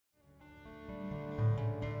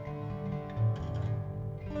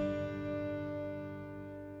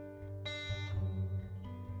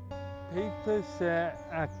People say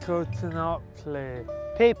I could not play.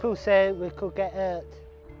 People say we could get hurt.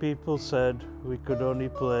 People said we could only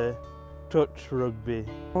play touch rugby.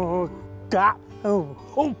 Oh, that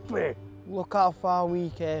humpy. Look how far we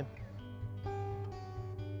came.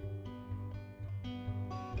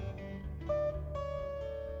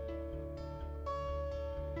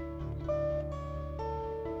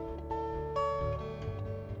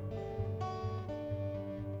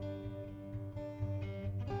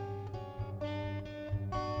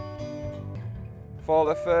 For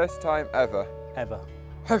the first time ever. Ever.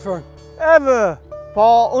 Ever.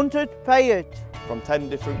 400 players. From 10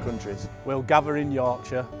 different countries. We'll gather in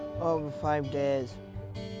Yorkshire. Over 5 days.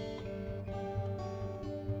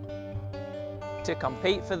 To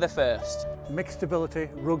compete for the first Mixed Ability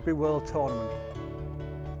Rugby World Tournament.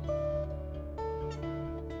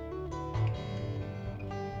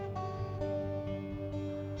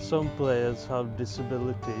 Some players have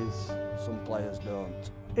disabilities. Some players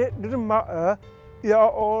don't. It doesn't matter. You're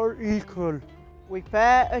all equal. We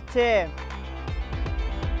play a team.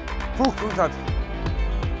 Who's that?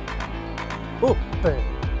 Oh, there.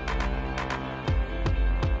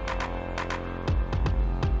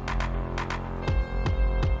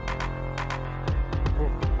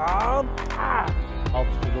 Of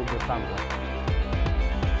the rugby family.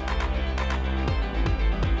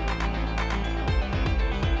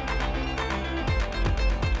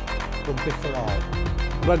 Rugby for all.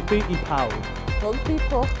 Rugby i pawb. Rugby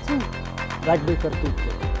for two. Rugby per tutti.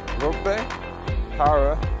 Rugby,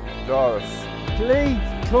 para, Doris. Please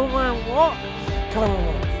come and watch. Come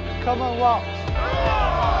on, Come and watch.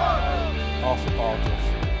 our supporters.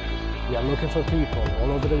 We are looking for people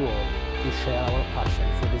all over the world who share our passion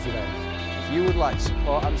for this event. If you would like to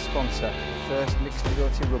support and sponsor the first Mixed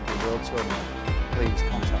Ability Rugby World Tournament, please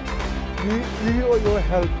contact us. We need all your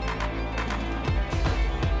help.